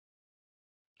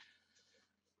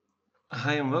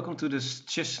Hi and welcome to this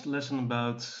chess lesson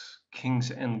about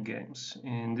king's endgames.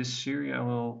 In this series I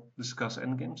will discuss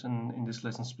endgames and in this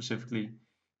lesson specifically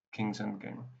king's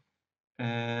endgame.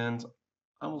 And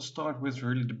I will start with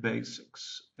really the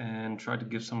basics and try to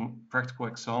give some practical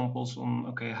examples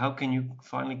on how can you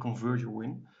finally convert your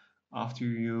win after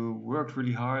you worked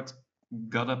really hard,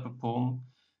 got up a pawn,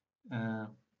 uh,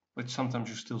 but sometimes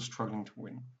you're still struggling to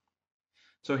win.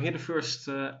 So here the first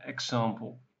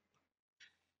example.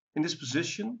 In this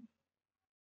position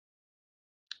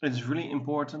it's really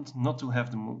important not to have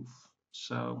the move.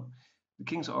 So the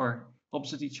kings are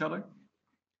opposite each other,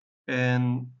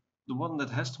 and the one that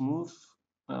has to move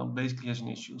basically has an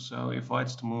issue. So if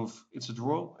white's to move, it's a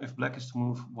draw. If black is to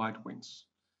move, white wins.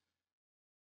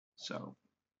 So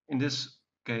in this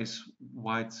case,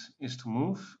 white is to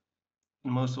move.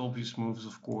 The most obvious move is,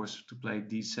 of course, to play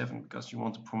d7 because you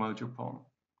want to promote your pawn.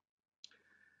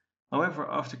 However,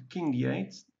 after king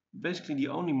d8, basically the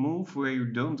only move where you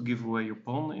don't give away your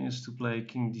pawn is to play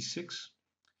king d6.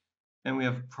 And we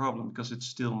have a problem because it's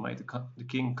still made. The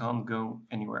king can't go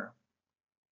anywhere.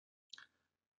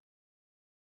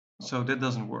 So that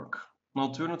doesn't work. An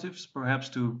alternative is perhaps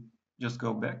to just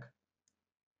go back.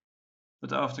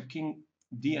 But after king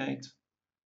d8,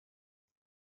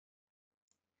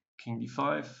 king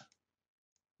d5,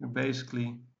 you're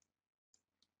basically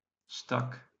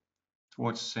stuck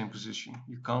towards the same position.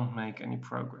 You can't make any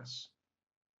progress.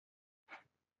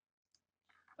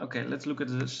 Okay, let's look at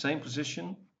the same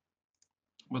position,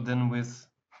 but then with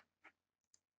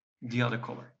the other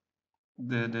color.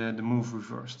 The move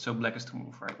reversed. So black is to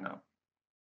move right now.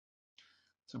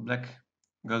 So black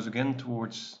goes again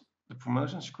towards the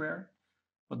promotion square.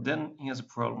 But then he has a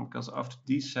problem because after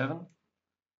d7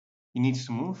 he needs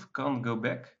to move, can't go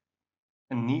back,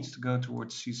 and needs to go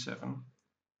towards c7.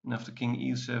 And after king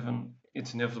e7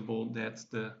 it's inevitable that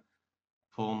the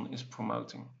pawn is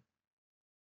promoting.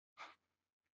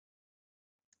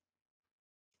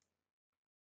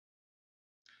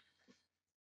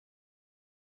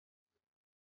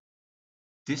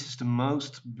 This is the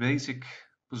most basic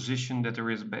position that there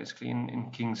is basically in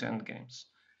king's endgames.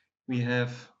 We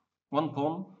have one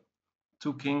pawn,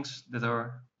 two kings that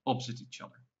are opposite each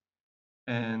other.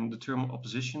 And the term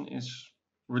opposition is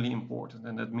really important,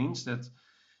 and that means that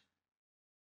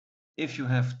if you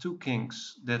have two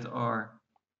kings that are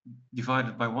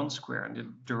divided by one square and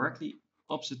they're directly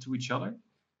opposite to each other,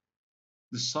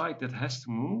 the side that has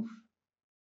to move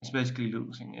is basically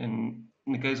losing. And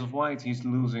in the case of white, he's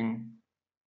losing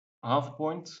half a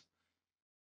point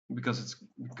because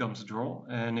it becomes a draw.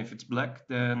 And if it's black,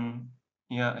 then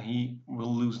yeah, he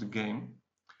will lose the game.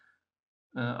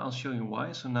 I'll show you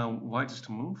why. So now white is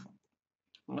to move.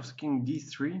 And after king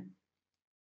d3,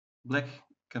 black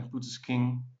can put his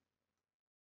king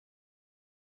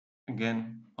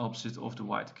again opposite of the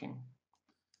white king.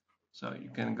 So you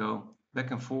can go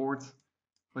back and forward,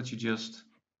 but you just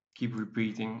keep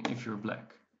repeating if you're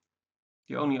black.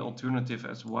 The only alternative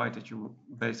as white that you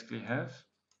basically have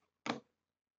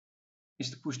is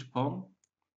to push the pawn.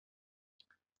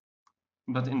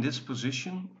 But in this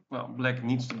position, well, black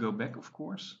needs to go back, of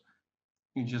course.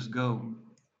 You just go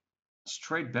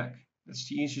straight back. That's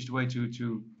the easiest way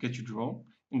to get your draw.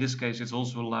 In this case, it's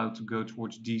also allowed to go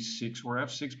towards d6 or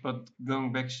f6, but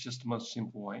going back is just the most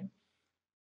simple way.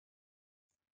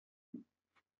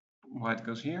 White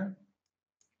goes here.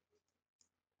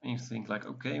 And you think like,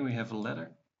 okay, we have a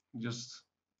ladder. Just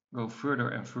go further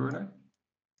and further.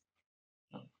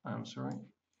 Oh, I'm sorry.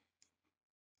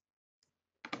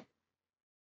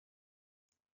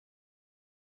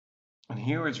 And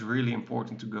here it's really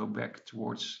important to go back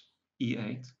towards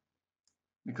e8,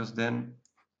 because then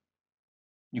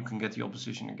you can get the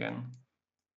opposition again.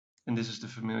 And this is the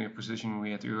familiar position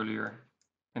we had earlier,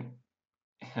 and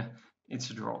it's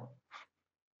a draw.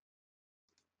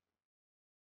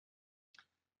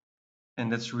 And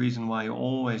that's the reason why you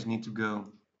always need to go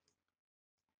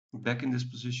back in this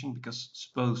position, because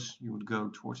suppose you would go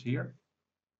towards here,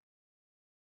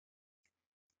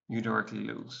 you directly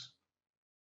lose.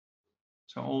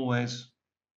 So always,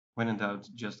 when in doubt,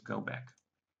 just go back.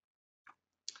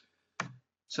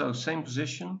 So same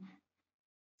position,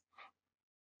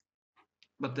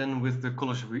 but then with the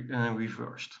colors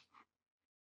reversed.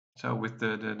 So with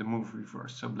the move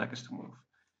reversed, so black is to move.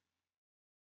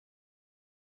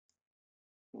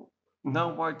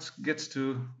 Now white gets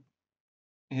to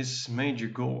his major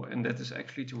goal, and that is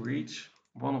actually to reach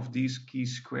one of these key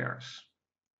squares.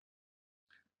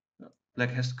 Black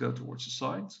has to go towards the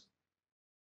side,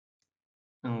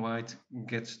 and white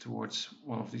gets towards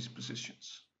one of these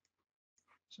positions.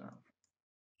 So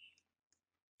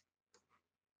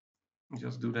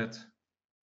just do that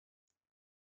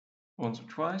once or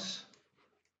twice.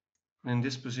 And in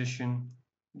this position,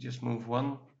 just move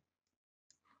one,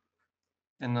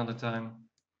 another time.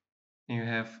 And you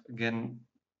have again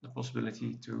the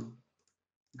possibility to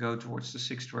go towards the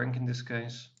 6th rank in this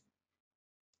case.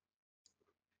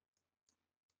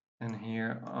 And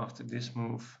here, after this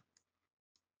move,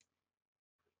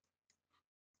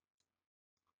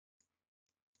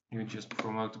 you just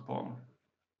promote the pawn.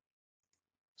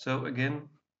 So again,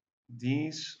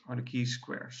 these are the key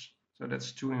squares. So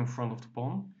that's 2 in front of the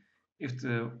pawn. If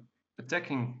the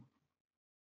attacking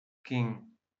king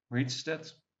reaches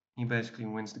that, he basically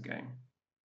wins the game.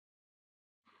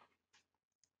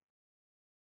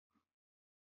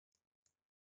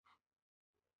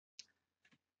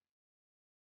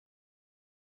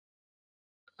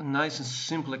 A nice and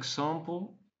simple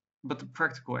example, but a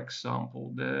practical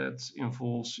example that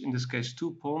involves, in this case,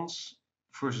 2 pawns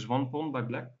versus 1 pawn by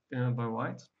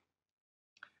white.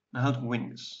 Now, how to win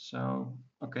this? So,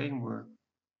 okay, we're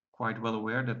quite well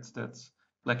aware that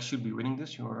black should be winning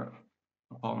this. You're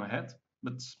a pawn ahead,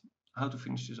 but how to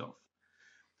finish this off?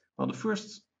 Well, the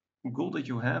first goal that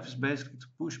you have is basically to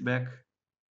push back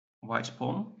white's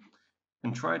pawn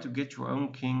and try to get your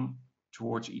own king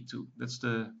towards e2. That's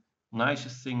the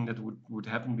nicest thing that would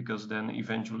happen, because then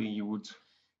eventually you would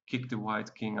kick the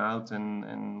white king out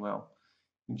and well,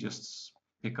 you just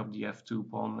pick up the f2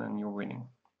 pawn and you're winning.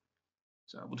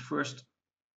 So, but first,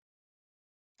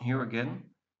 here again,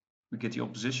 we get the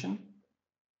opposition.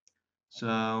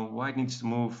 So white needs to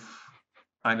move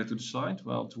either to the side,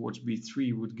 well, towards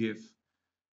b3 would give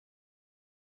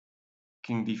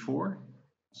king d4.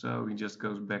 So he just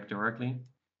goes back directly.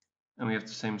 And we have the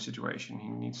same situation. He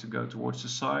needs to go towards the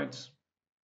side.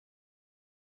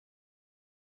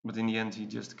 But in the end, he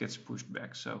just gets pushed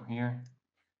back. So here,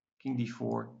 king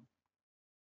d4.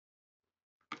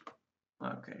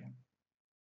 Okay.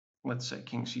 Let's say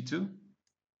king c2.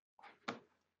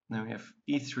 Then we have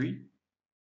e3.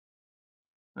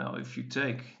 Well, if you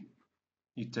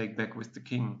take back with the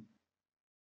king.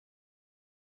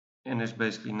 And there's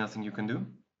basically nothing you can do.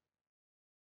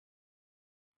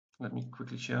 Let me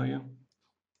quickly show you.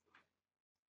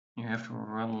 You have to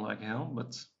run like hell,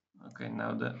 but okay,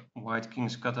 now the white king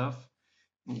is cut off.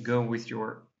 You go with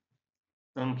your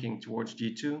own king towards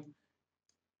g2,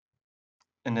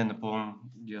 and then the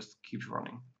pawn just keeps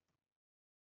running.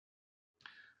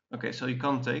 Okay, so you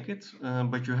can't take it,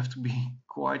 but you have to be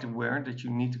quite aware that you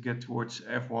need to get towards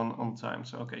f1 on time.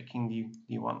 So okay, king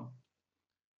d1,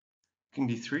 king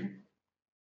d3,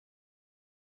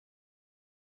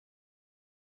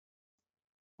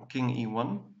 king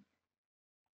e1,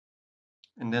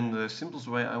 and then the simplest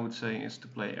way I would say is to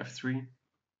play f3.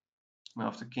 Now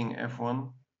after king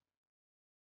f1,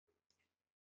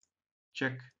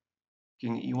 check.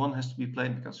 King e1 has to be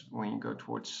played, because when you go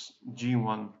towards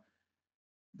g1,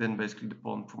 then basically the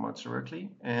pawn promotes directly.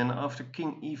 And after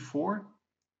king e4,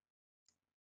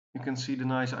 you can see the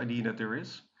nice idea that there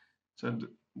is. So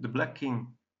the black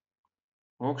king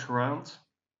walks around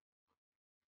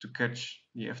to catch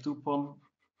the f2 pawn,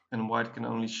 and white can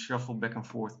only shuffle back and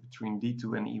forth between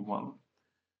d2 and e1.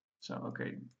 So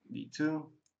okay, d2.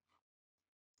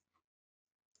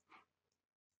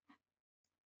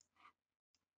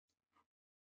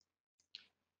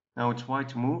 Now it's white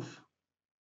to move.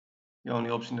 The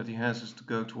only option that he has is to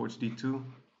go towards d2,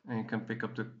 and you can pick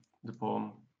up the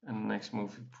pawn, and the next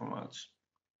move he promotes.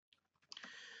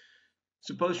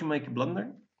 Suppose you make a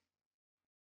blunder,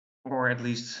 or at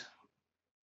least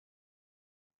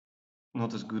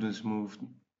not as good as move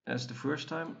as the first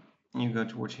time, and you go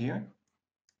towards here.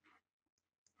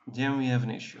 Then we have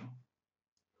an issue.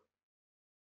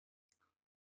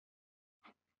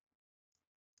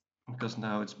 Because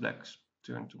now it's black's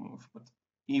turn to move, but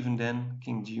even then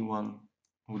king g1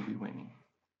 would be winning.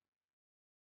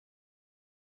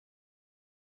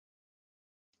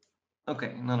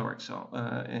 Okay, another example,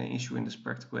 an issue in this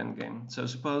practical endgame. So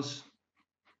suppose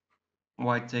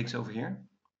white takes over here.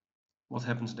 What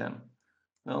happens then?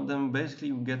 Well, then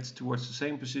basically we get towards the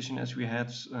same position as we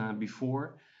had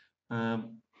before,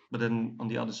 but then on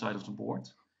the other side of the board.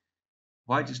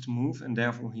 White is to move, and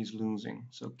therefore he's losing.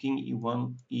 So king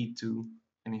e1, e2,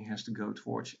 and he has to go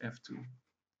towards f2.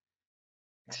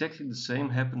 Exactly the same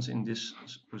happens in this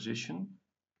position.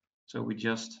 So we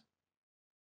just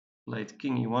played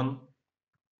king e1,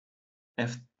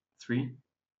 f3,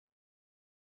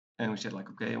 and we said like,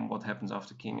 okay, and what happens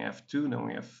after king f2? Then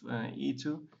we have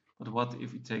e2, but what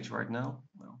if he takes right now?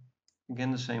 Well,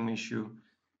 again the same issue.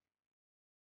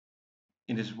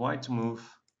 It is white to move,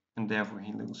 and therefore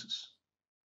he loses.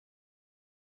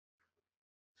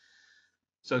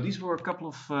 So these were a couple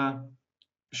of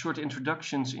short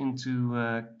introductions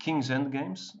into King's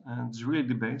Endgames. It's really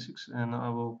the basics, and I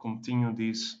will continue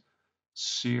these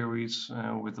series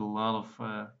with a lot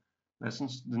of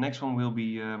lessons. The next one will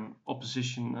be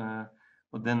opposition,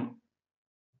 but then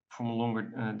from a longer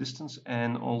distance,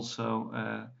 and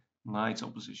also knights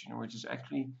opposition, which is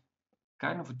actually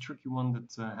kind of a tricky one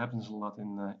that happens a lot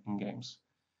in games.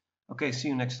 Okay, see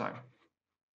you next time.